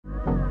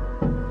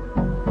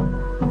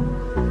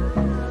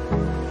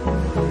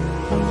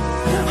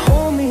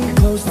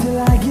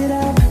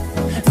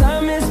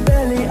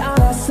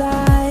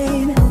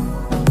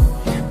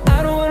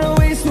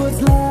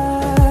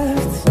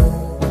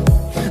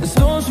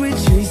we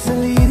chase are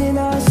leading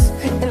us,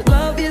 and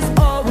love is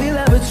all we'll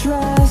ever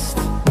trust.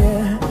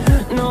 Yeah,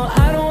 no,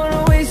 I don't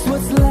wanna waste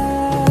what's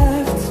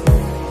left.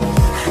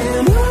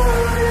 And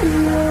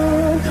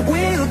on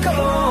we'll go,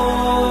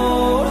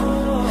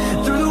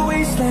 through the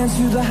wastelands,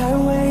 through the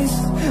highways,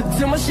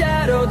 till my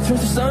shadow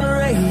turns to sun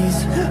rays.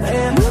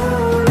 And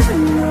on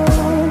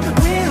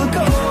we'll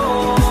go,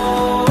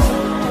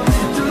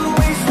 through the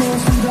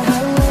wastelands, through the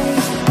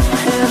highways,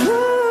 and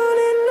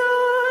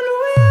on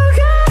we'll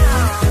go.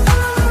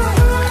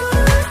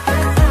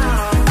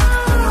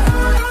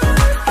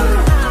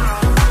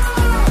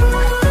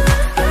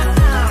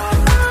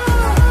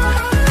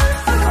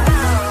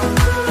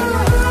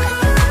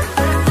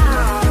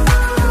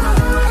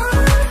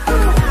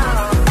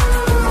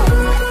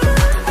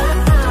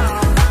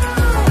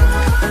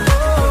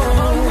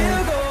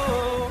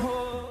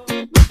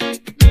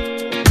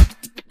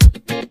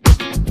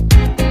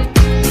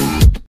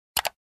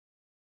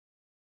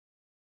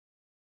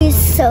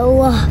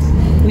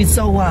 We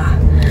saw why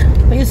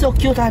you so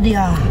cute,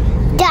 Adia?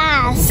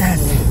 Das.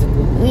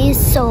 We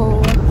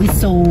saw.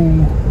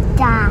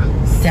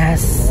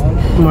 Das.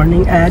 Good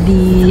morning,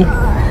 Adi.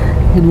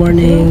 Good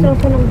morning.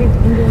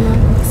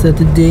 So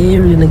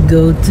today we're gonna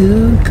go to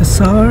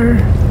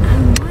Qasr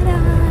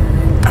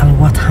Al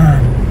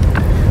Watan.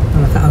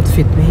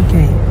 Naka-outfit na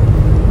kay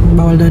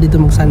bawal daw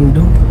dito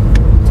magsando.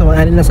 So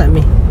mag-ari na sa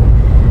amin.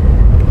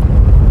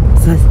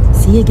 So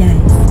see you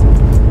guys.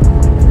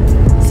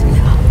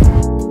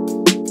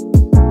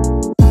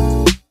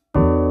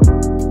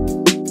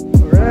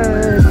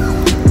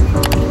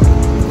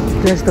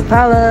 There's the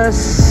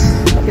palace.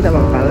 Kita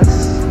bang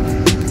palace?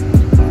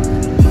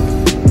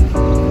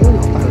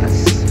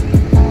 Palace.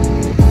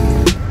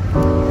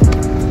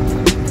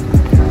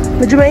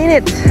 Medyo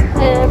mainit.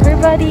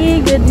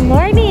 Everybody, good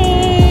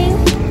morning.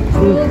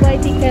 We will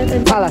buy ticket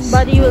and Palace.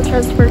 everybody will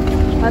transfer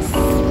us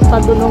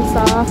padulong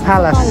sa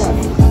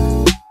Palace.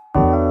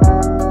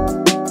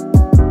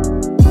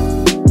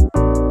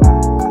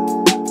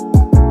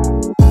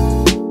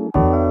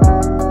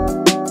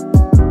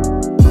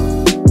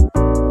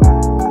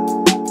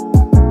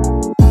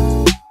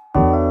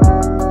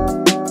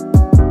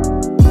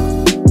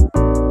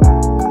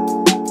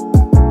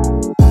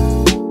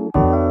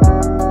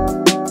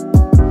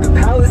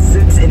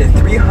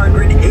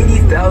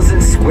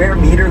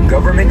 Square meter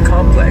government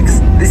complex.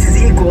 This is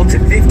equal to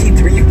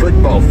 53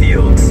 football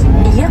fields.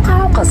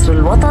 يقع قصر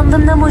الوطن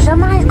ضمن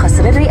مجمع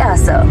قصر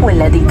الرئاسة،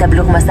 والذي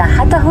تبلغ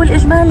مساحته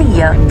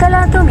الإجمالية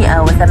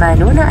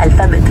 380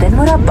 ألف متر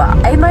مربع،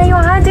 أي ما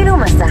يعادل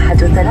مساحة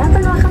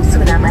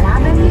 53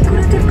 ملعبا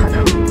لكرة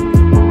القدم.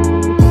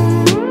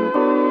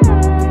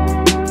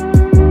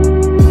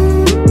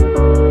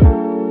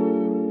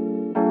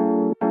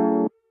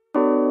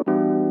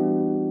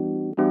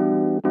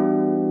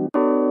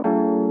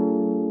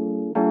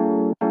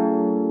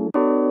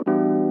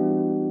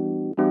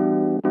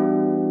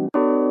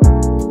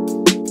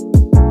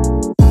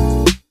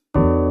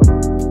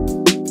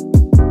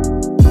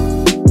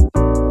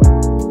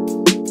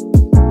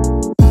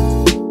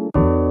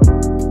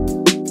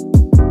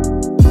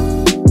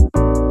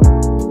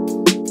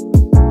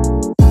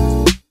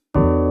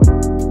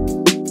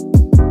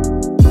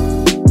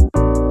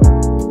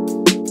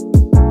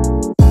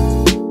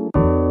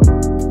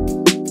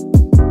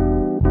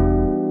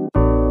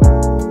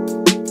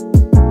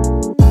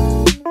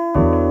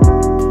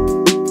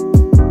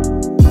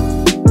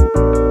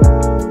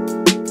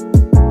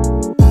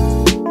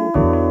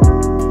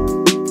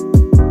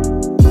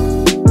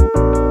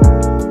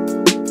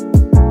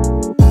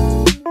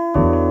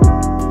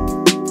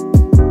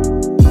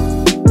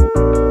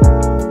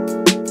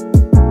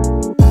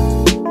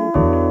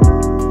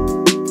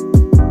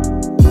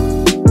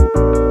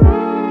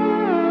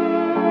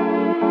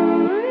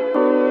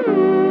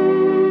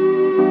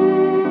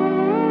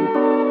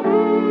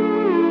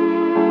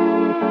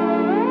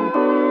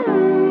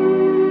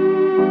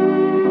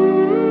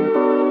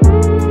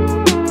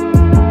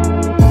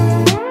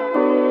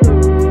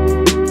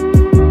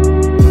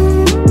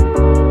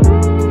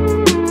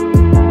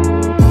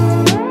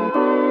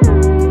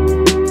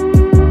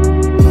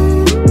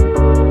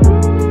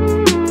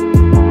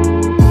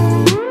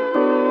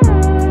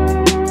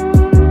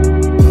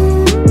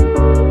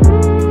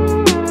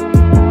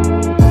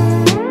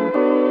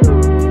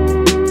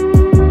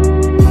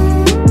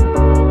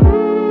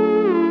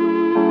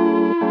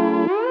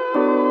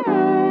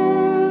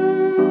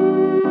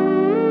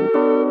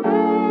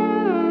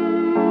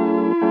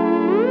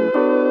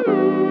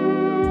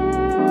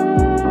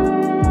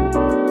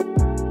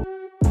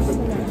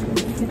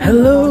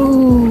 Hello!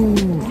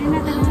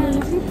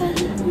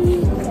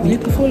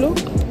 Beautiful, oh.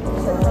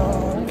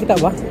 Kita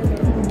ba?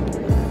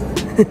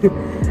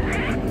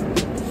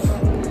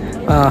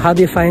 How do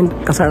you find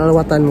Qasr Al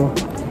Watan mo?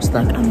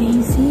 Basta?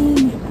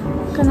 Amazing.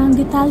 Kanang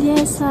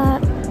detalye sa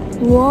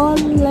wall,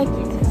 like,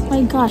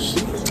 my gosh.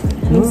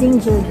 Amazing,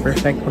 Jude.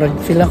 Perfect.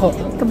 Feel ako.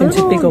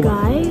 Kabalo,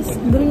 guys.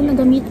 Bili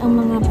nagamit ang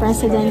mga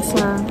presidents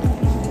sa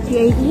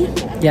UAE.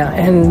 Yeah,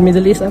 and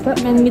Middle East ata?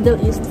 And Middle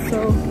East.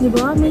 So, di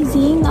ba?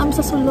 Amazing. Naam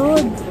sa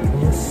sulod.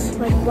 Yes.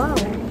 Like, wow.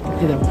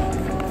 Ito.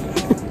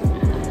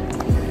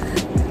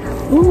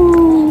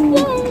 Ooh.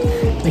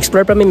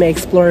 Explore pa may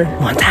explore.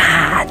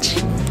 Montage!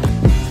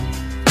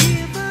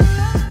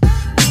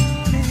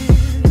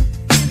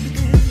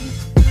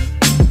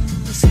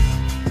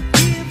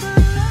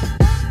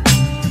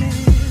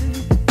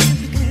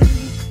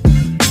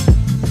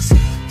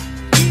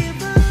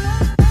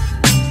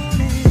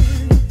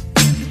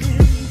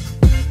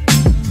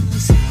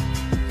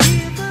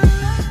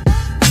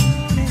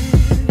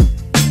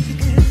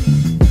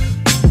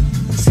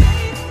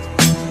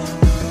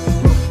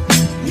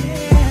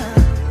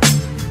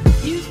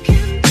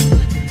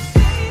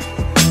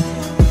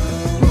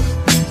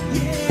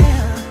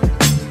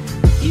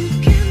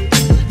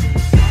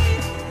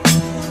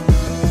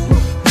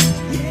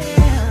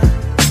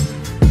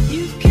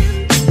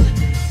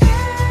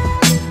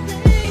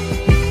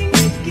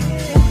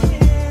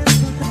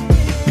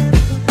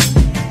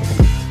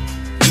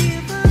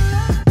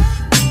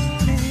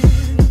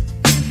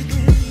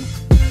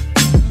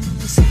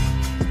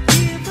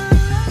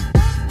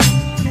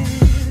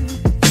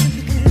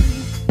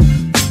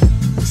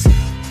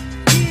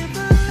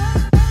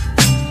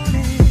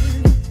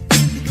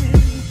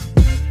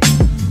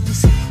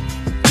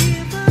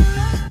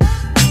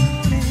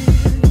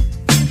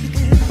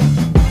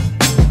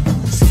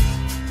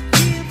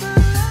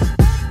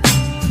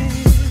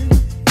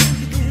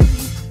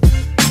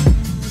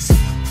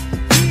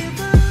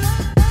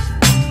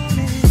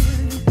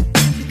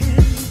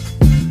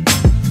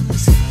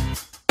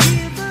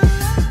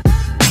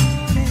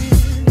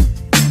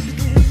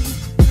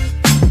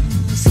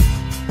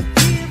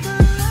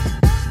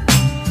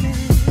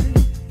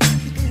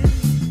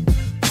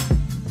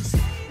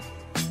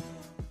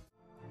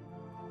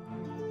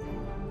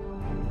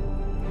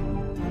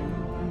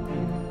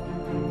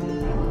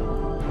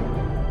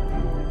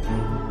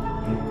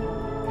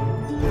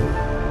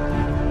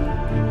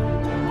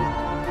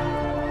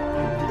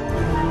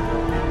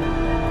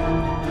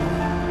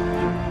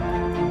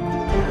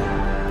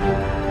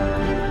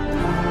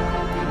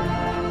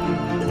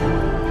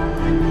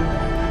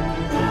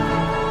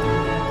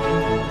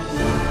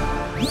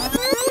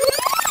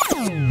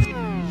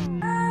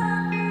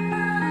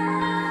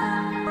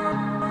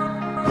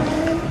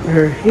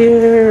 We're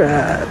here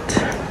at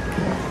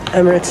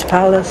Emirates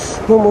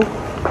Palace. Momo.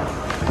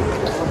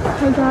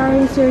 Hi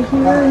guys, we're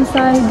here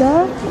inside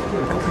the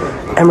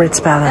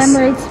Emirates Palace.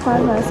 Emirates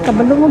Palace.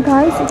 Kabalo mo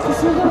guys, it's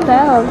a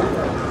hotel.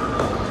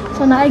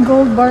 So na ay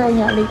gold bar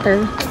niya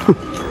later.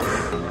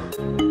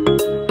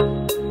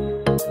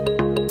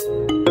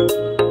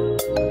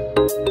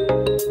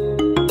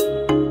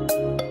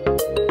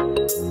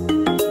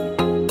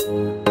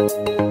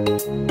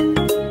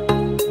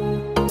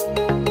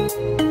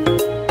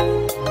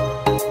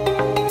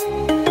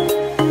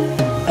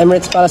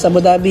 Emirates Palace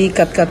Abu Dhabi,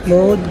 cut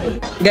mode.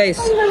 Guys,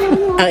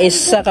 ang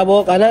isa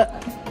kabok ana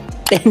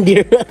 10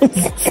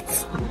 dirhams.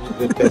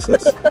 100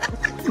 pesos.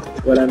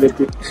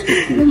 150.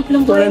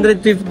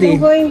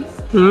 150.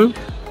 Hmm?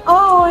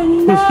 Oh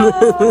no!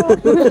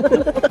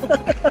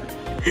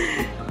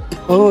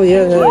 Oh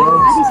yeah.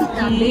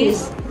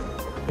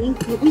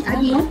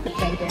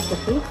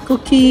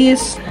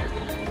 Cookies.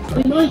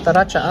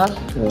 Taracha ah.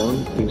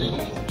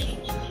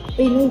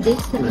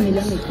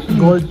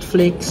 Gold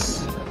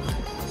flakes.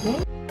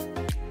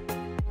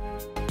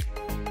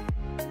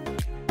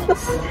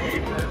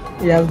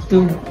 You have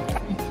 2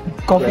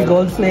 coffee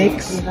gold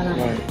flakes.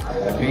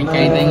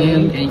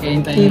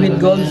 Tea with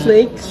gold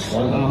flakes.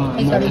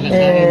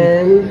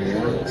 And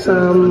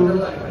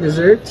some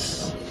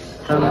desserts.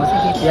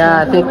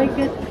 Yeah, I think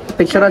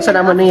picturean sa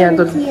naman niya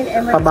to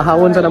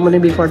pabahawon sa naman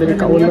ni before din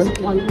kaon mo.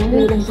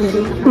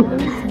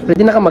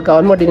 Pwede na ka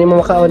magkaon mo, di na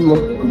mo makaon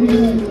mo.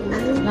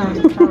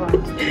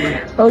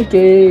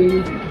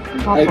 Okay.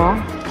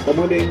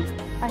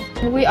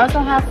 We also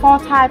have 4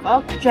 types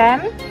of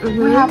jam.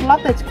 We have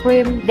lotus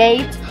cream,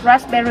 date,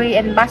 raspberry,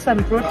 and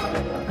balsam fruit.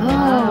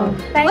 Oh,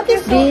 Thank what you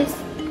is this?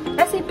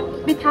 That's it,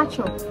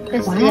 pistachio.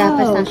 Wow.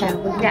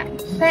 Yeah.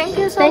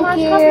 Thank you so much.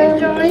 Hope you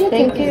enjoy.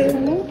 Thank you.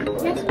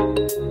 Yes.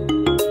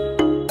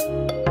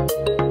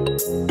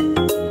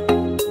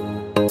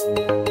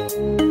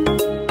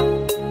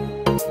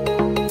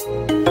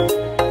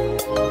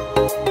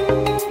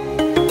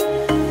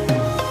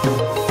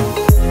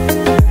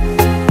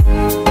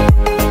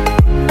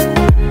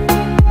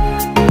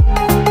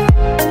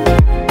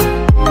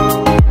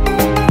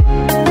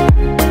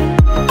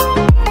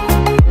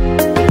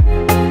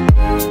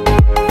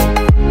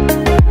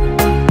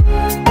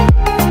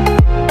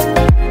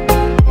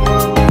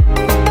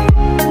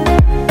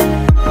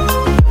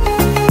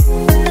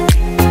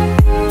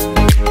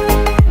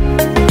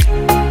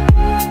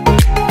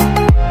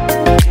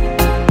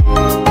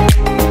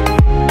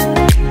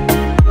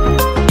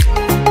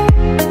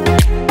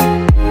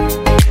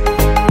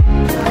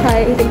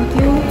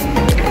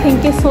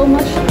 Thank you so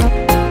much.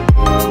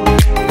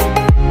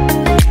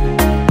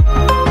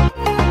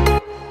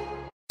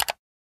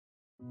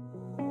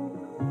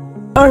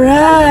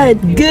 Alright,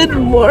 good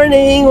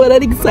morning. What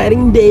an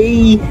exciting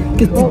day.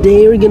 Because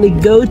today we're gonna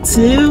go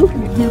to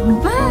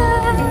Dubai.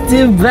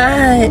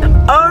 Dubai.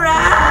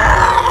 Alright!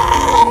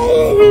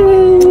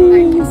 Are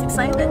you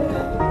excited?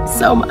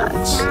 So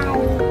much.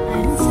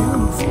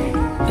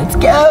 Let's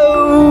go!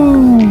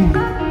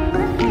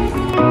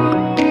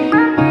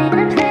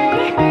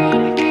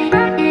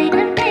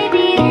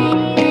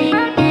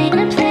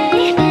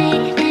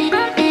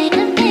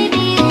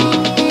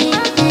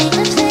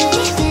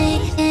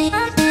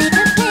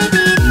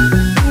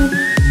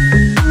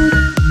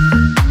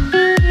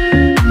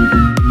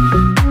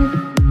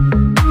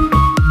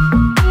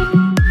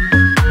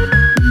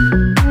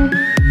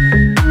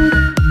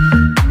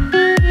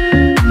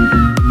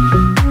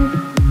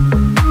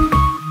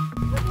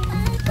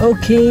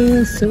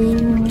 Okay, so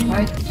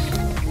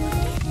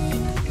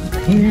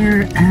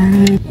here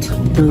at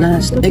the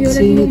last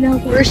exit.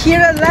 We're here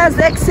at last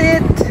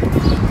exit.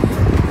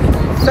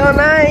 So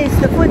nice,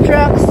 the food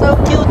truck, so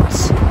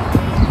cute.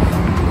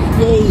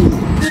 Yay!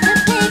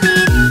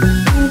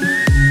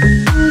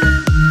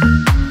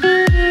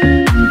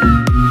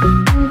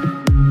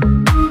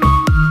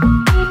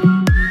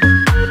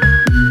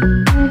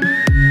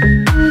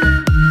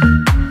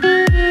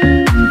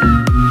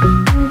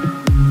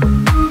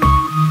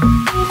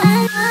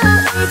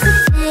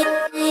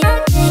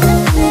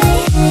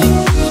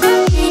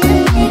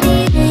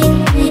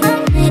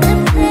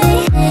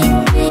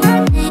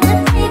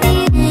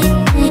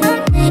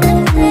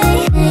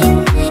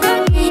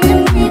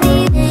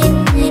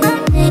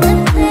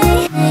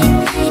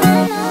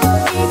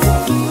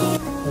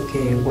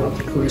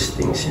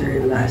 Things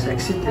here in last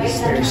exit is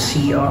their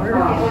CR.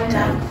 Look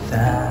at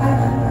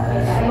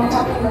that.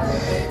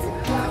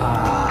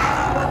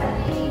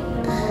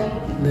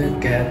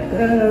 Look at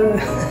that.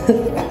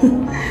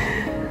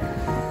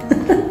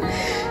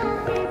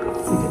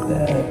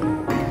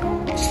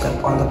 Step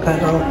on the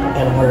pedal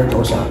and water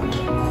goes out.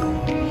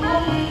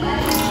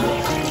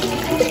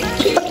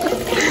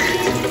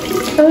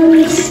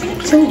 That's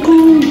so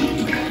cool.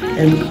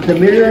 And the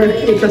mirror,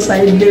 it's a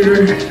side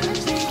mirror.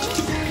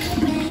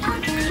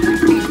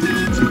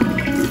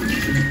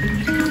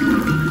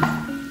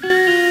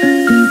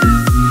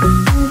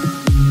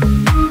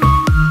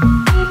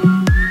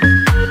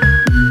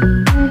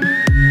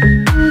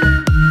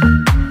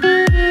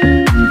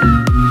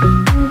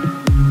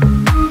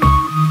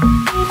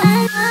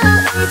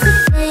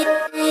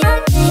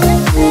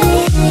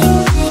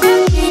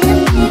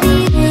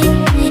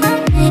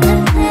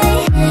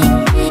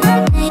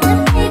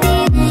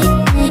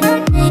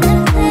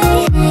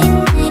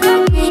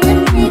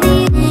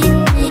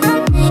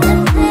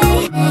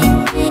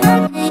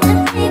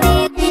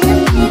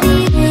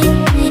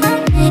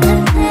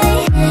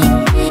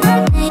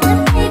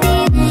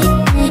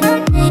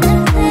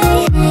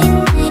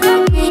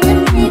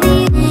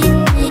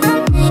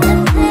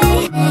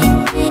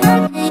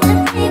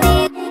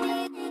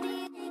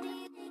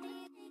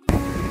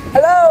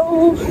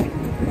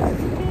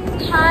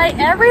 Hi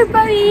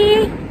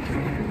everybody!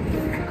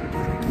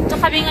 Ito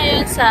kami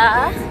ngayon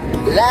sa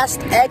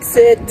last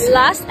exit.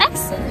 Last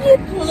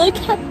exit! Look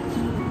at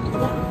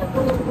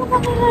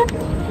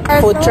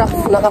food truck.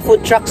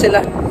 Naka-food truck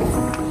sila.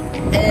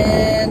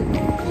 And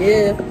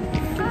yeah.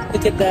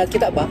 Look at that.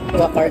 Kita ba?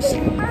 Mga cars.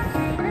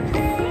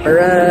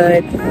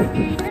 Alright.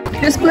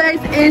 This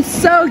place is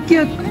so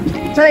cute.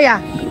 Saya.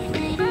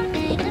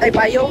 Ay,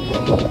 payong.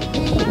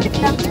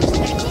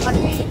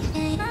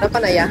 Napa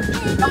na ya?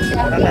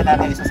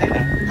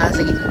 Ah,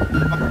 sige.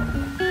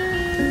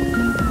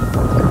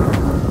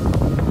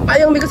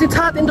 Payong because it's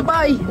hot in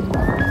Dubai.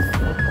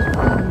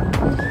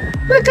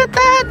 Look at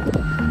that!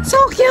 So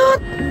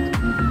cute!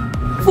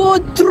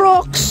 Food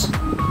trucks!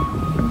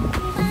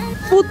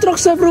 Food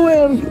trucks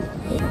everywhere!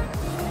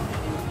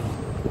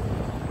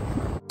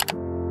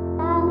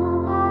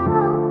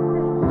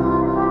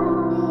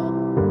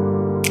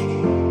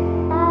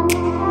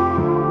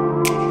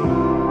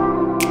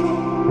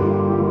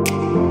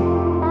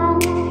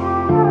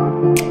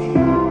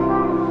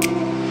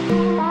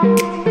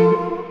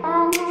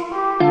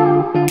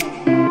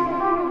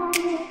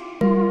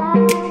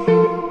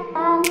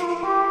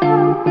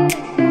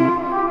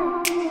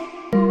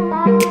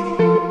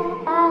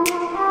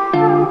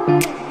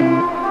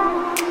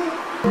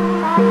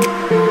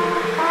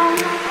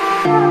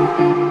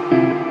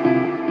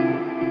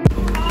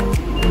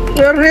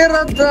 We're here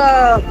at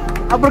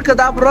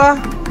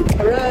Abra.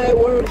 Alright,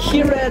 we're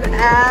here at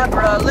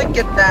Abra. Look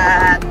at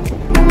that.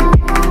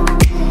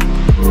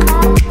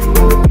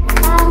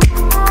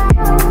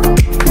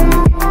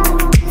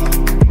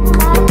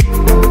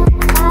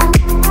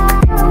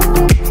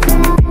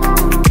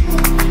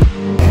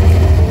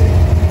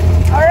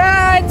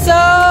 Alright, so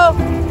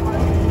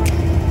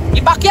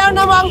ipakyaw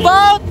na mo ang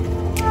boat.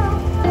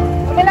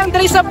 Kami lang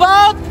dali sa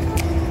boat.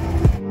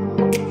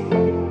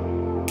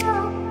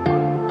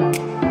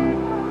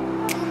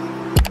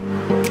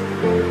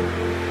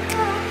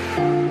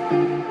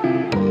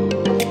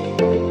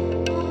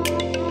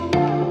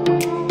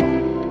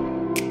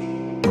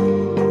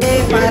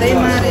 Mari,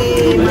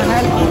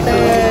 mahal kita.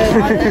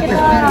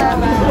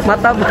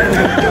 Mataba.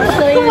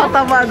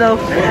 Mataba daw.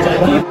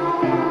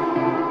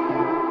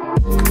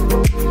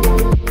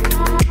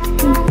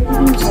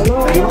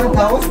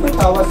 tawas na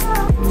tawas.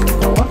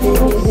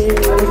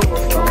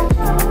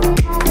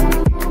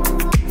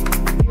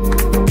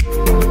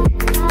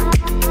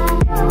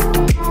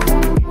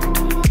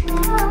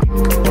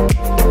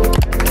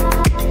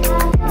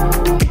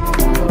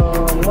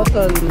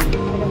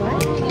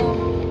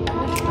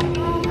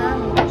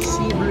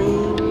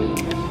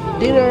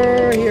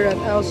 Dinner here at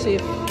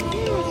Elsif.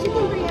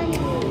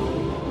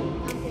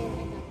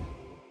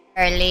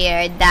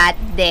 Earlier that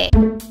day.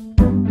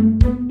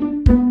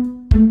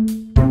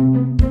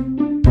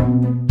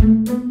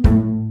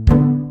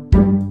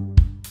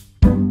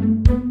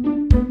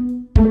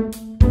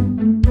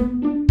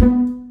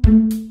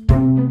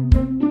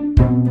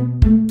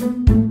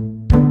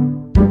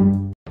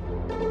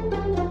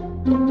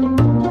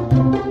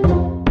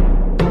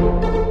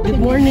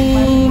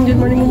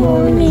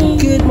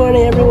 Good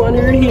morning everyone,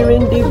 we're here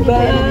in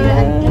Dubai.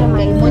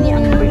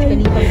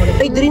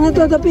 Ay, diri na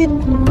tatapit.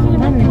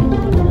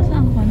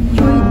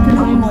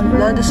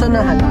 Nada sa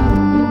nahan.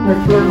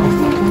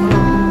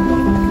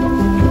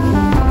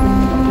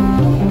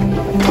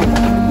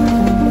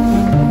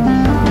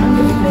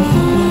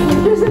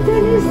 There's a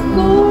tennis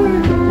court.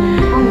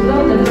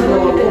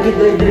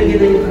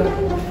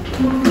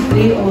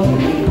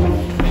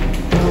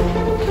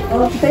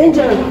 Oh,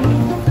 danger.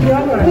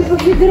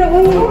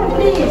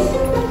 Please.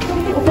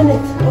 Open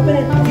it.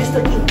 Use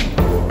the key.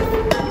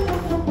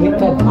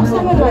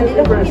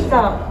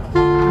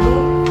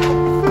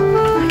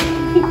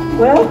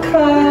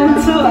 Welcome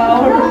to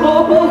our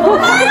home.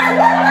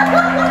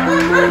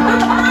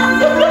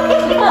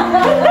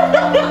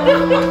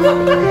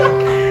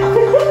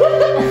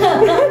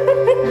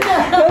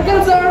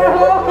 Welcome to our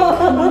home.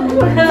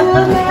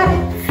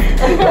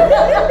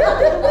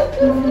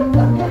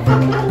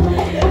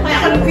 Ay,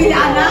 ako nagpili,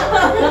 anak.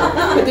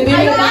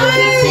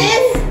 Ay,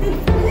 sis!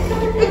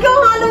 Ikaw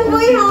nga lang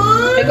boy, ha?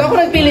 Ikaw ako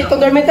nagpili.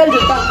 Itong dormital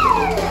dito.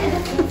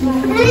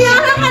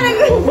 Nayara ka na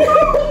ganyan.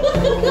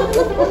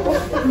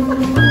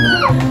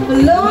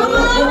 Hello?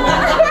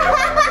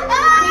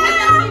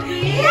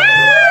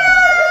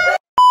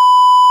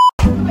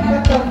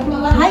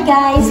 Hi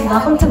guys,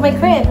 welcome to my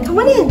crib. Come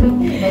on in.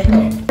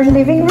 Our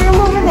living room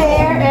over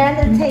there and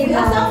the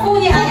table.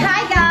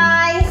 Hi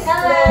guys.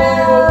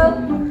 Hello.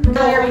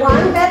 Our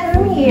one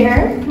bedroom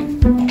here.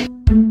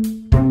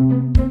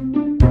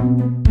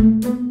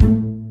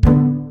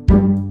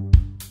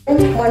 And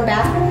one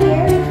bathroom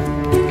here.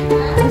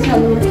 And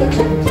some little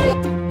kitchen.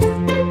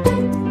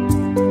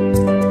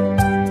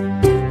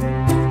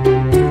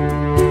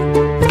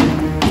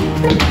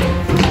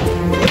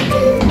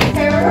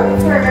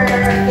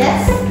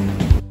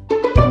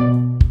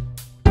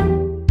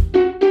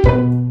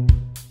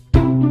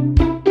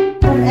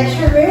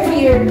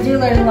 Do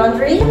learn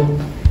laundry.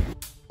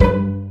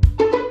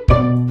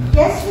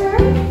 Yes,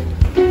 room.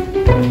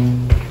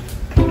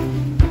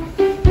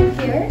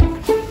 Here.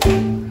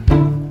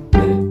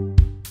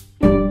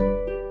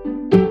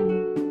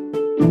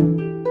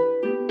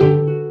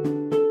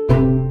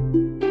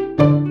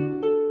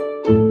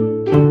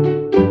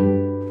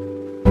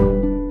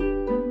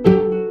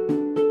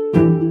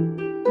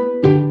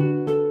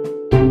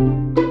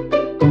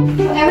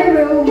 So every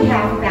room we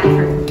have a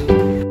bathroom.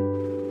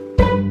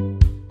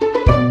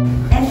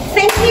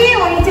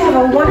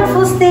 A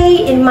wonderful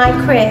stay in my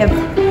crib.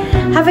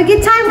 Have a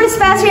good time, Miss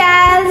Fast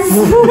Jazz.